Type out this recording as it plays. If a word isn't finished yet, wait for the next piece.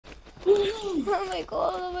Oh my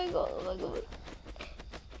god, oh my god, oh my god.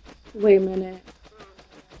 Wait a minute.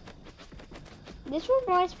 This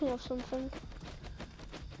reminds me of something.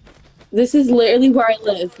 This is literally where I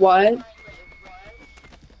live. What?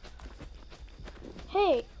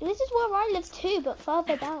 Hey, this is where I live too, but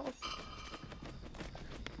further down.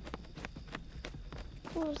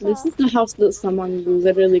 What was This that? is the house that someone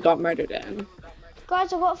literally got murdered in.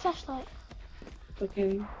 Guys, I got a flashlight.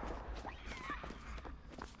 Okay.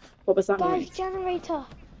 What was that Guys, noise? generator.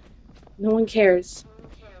 No one cares.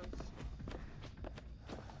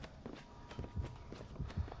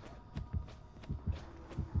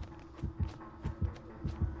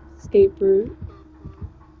 Escape route.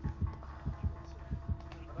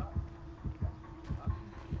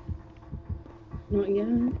 Not yet.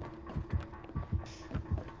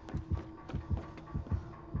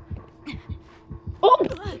 Oh!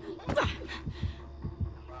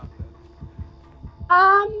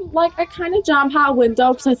 Like I kind of jammed out a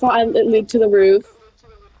window because I thought it lead to the roof.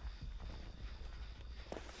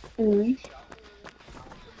 Anyway.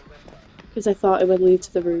 Because I thought it would lead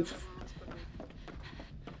to the roof.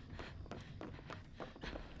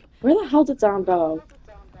 Where the hell did Dan go?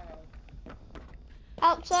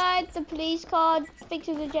 Outside, the police car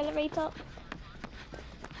fixing the generator.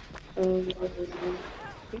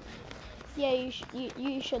 Yeah,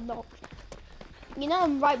 you should not. You know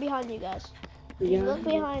I'm right behind you guys. You Yeah. look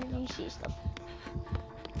behind, you see stuff.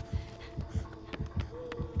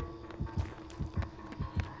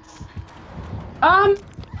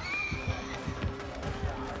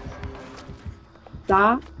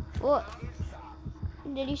 That? What?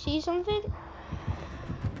 Did you see something?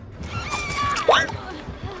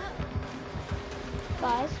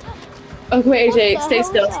 Guys? Okay, wait, What AJ, the stay hell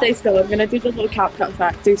still, is stay that? still. I'm gonna do the little cap cut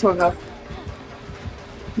fact. Do Tonga.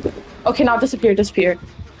 Okay, now disappear.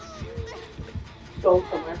 Go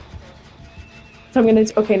somewhere. So I'm gonna.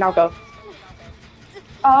 Okay, now go.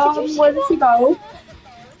 Did you see Where did she go?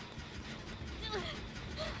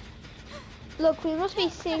 Look, we must be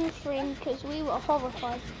seeing things because we were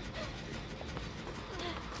horrified.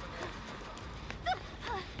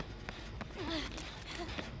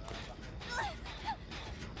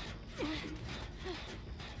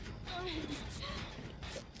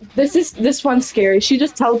 This one's scary. She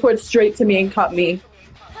just teleported straight to me and cut me.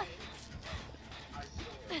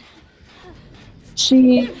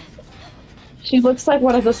 She looks like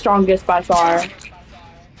one of the strongest by far.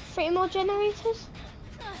 3 more generators?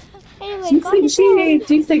 Anyway,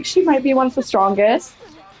 Do you think she might be one of the strongest?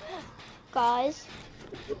 Guys.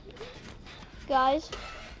 Yeah.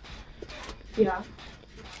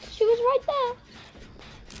 She was right there.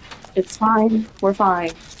 It's fine. We're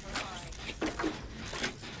fine.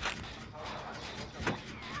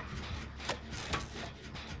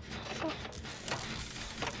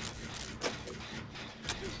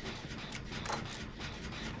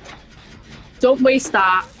 Don't waste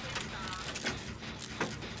that.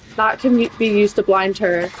 That can be used to blind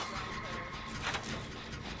her.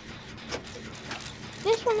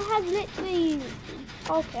 This one has literally...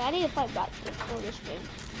 Okay, I need to fight back to for this game.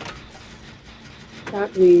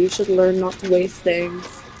 Exactly. You should learn not to waste things.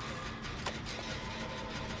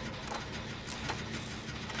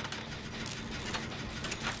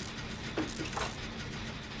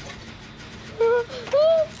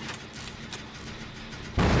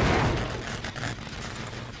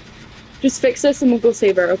 Just fix this and we'll go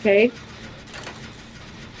save her, okay?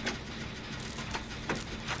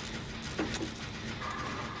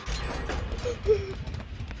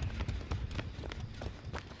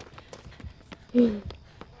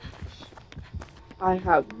 I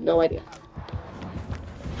have no idea.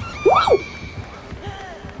 Woo!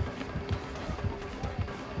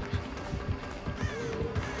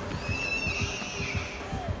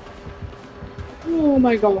 Oh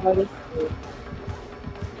my god.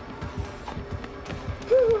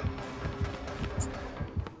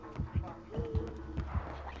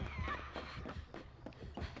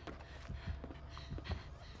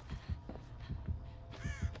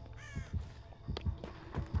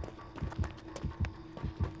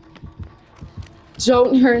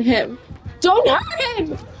 Don't hurt him. Don't hurt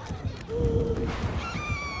him!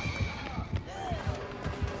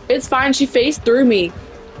 It's fine, she phased through me.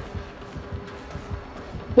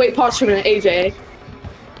 Wait, pause for a minute, AJ.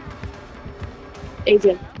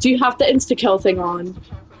 AJ, do you have the insta-kill thing on?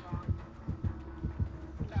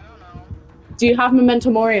 Do you have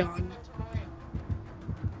Memento Mori on?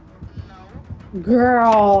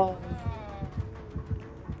 Girl.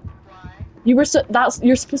 You're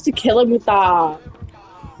supposed to kill him with that.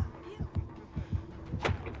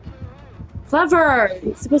 Clever!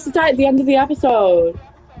 He's supposed to die at the end of the episode.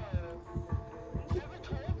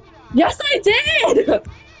 Yes, I did!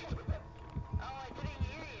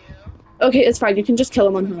 Okay, it's fine. You can just kill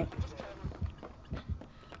him on hook.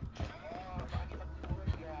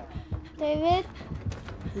 David,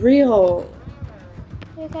 Real.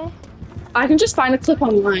 you okay? I can just find a clip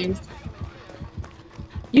online.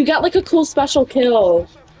 You get like a cool special kill.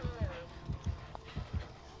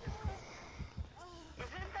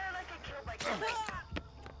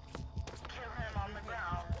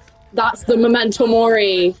 That's the Memento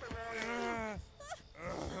Mori.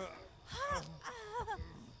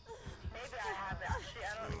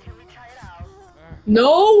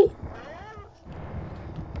 No!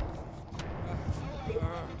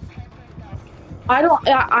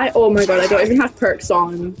 Oh my god, I don't even have perks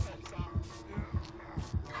on.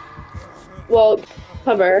 Well,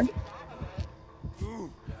 cover.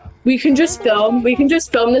 We can just film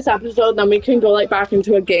this episode, then we can go like back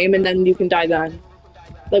into a game and then you can die then.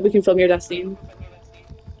 Like we can film your destiny.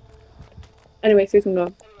 Anyway, so you can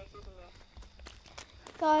go.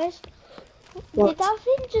 Guys, What? did that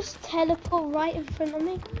thing just teleport right in front of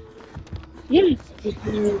me? Yes.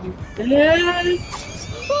 Yes.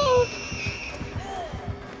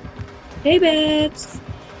 Hey, babes.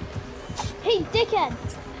 Hey, dickhead!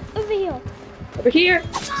 Over here! Over here.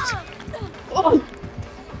 Oh.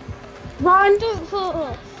 Run. Don't hurt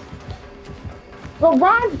us! Well,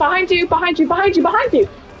 run. Behind you, behind you, behind you, behind you.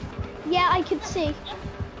 Yeah, I can see.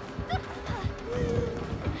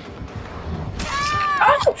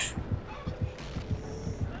 Oh.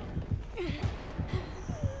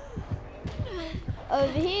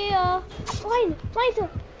 Over here! Fine! Fine!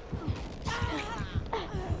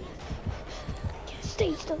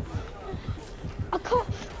 Stay still! I can't!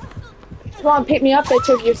 Come on, pick me up, bitch.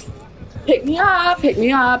 You pick me up, pick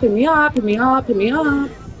me up, pick me up, pick me up, pick me up.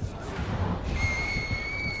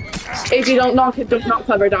 AJ, don't knock it, don't knock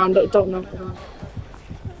cover down, don't knock it down.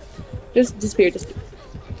 Just disappear, just.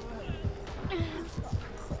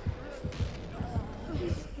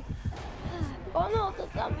 Oh no, the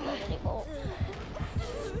damn anymore.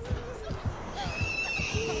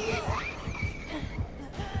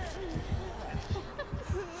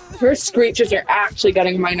 Her screeches are actually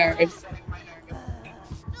getting on my nerves.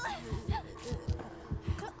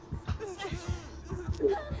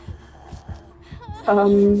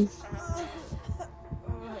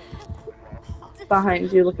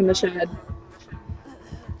 Behind you, look in the shed.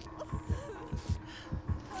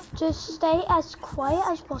 Just stay as quiet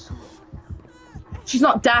as possible. She's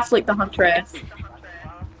not daft like the Huntress.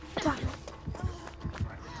 Damn it.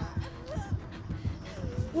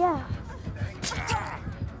 Yeah.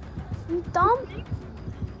 You dumb?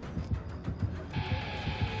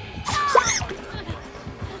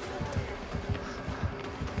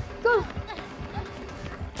 Go!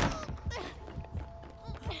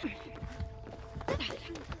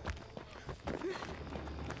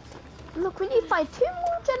 Look, we need to find 2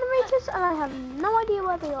 more generators and I have no idea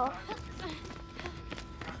where they are.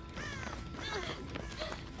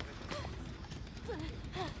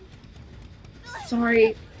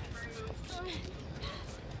 Sorry.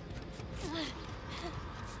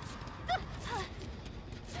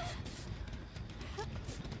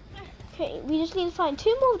 Okay, we just need to find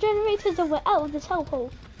 2 more generators and we're out of this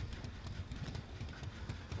hellhole.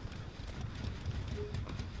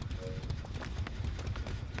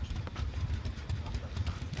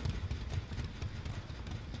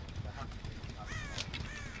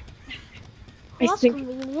 I That's think,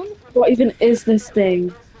 convenient. what even is this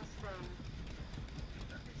thing?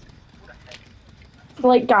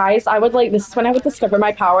 Like, guys, I would like, this is when I would discover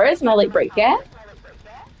my powers and I like break it.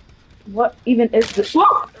 What even is this?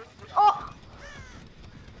 Whoa! Oh!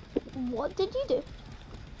 What did you do?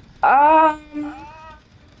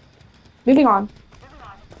 Moving on.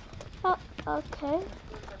 Oh, okay.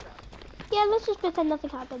 Yeah, let's just pretend nothing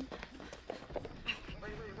happened.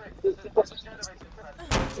 Is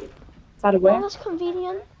that a Oh, win? that's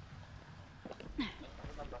convenient.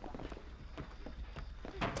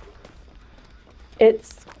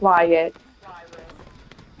 It's quiet.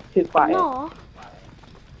 Too quiet. No.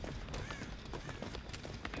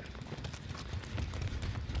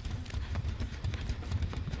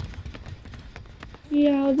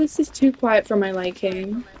 Yeah, this is too quiet for my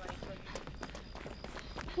liking.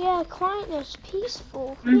 Yeah, quietness,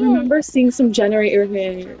 peaceful. I remember seeing some generator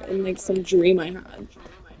here in like some dream I had.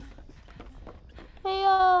 Hey,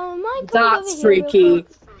 might come That's over here real freaky.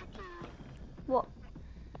 quick. What?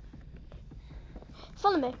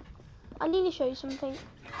 Follow me. I need to show you something.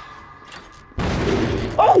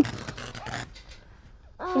 Oh!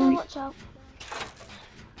 Watch out.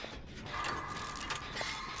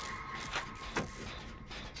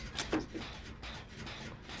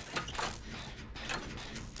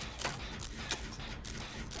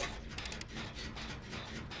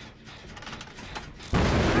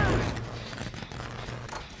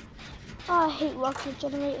 hate working with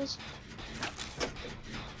generators.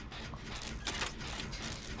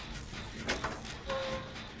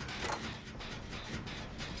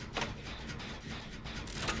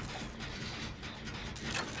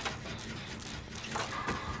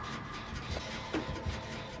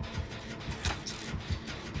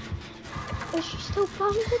 Is she still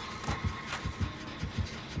planted?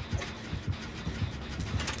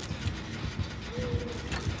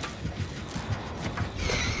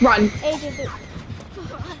 Run. AJ, do.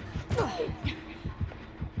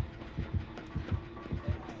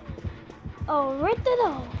 Oh, right the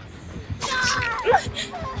door.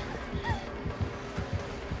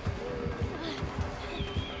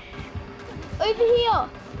 Over here.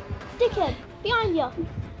 Dickhead, behind you.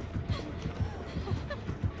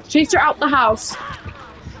 Chase her out the house.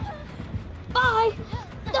 Bye.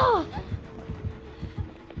 No.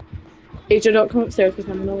 AJ, don't come upstairs because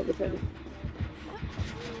I'm not with it.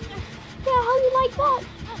 Yeah, how you like that?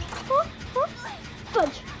 Huh? Huh?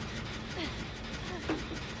 Fudge.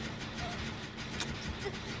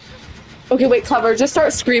 Okay, wait, Clever, just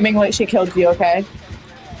start screaming like she killed you, okay?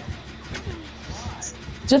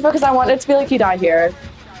 Just because I want it to be like you died here.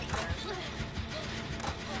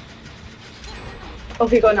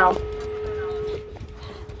 Okay, go now.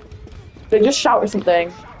 Then just shout or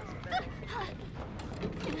something.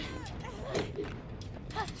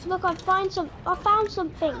 Look, I found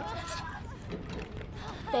something.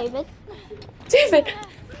 David. David!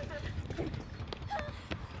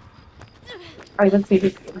 I would see if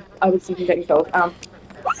you can get you killed. Oh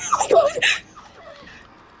my god!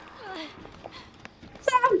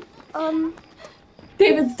 Sam!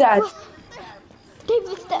 David's dead.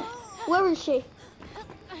 David's dead. Where is she?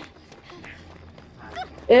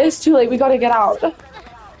 It is too late, we gotta get out.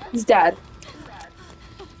 He's dead.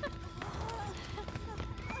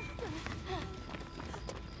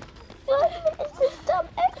 What is this dumb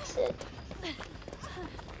exit?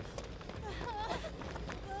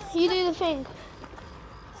 You do the thing.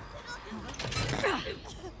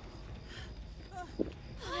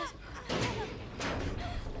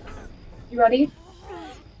 You ready?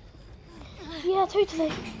 Yeah,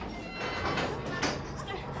 totally.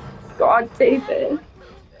 God, David.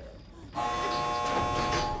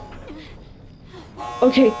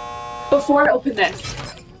 Okay, before I open this,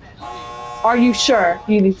 are you sure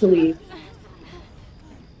you need to leave?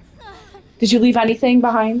 Did you leave anything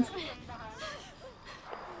behind?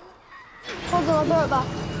 Hold on, I'll be right back.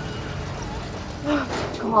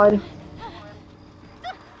 God.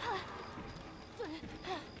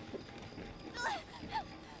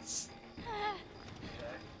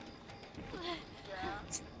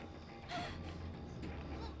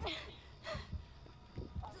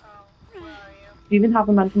 Do you even have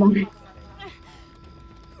a mental memory?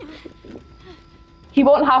 He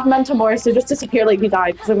won't have mental memory, so just disappear like he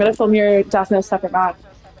died, because I'm gonna film your death in a separate match.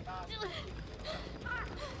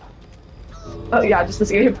 Oh yeah, just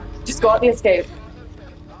escape. Just go out the escape.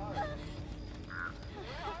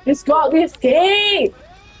 Just go out the escape!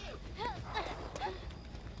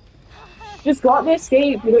 Just go out the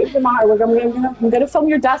escape. You don't even matter. I'm gonna film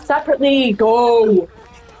your death separately. Go!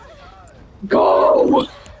 Go!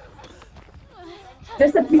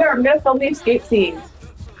 Disappear. I'm gonna film the escape scene.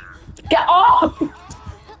 Get off!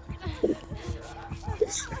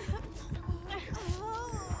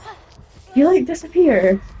 You like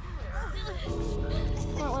disappear.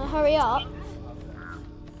 Might want to hurry up.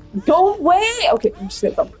 Go away! Okay, I'm just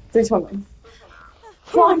gonna film. 3, 2, 1.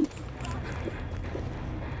 Come on.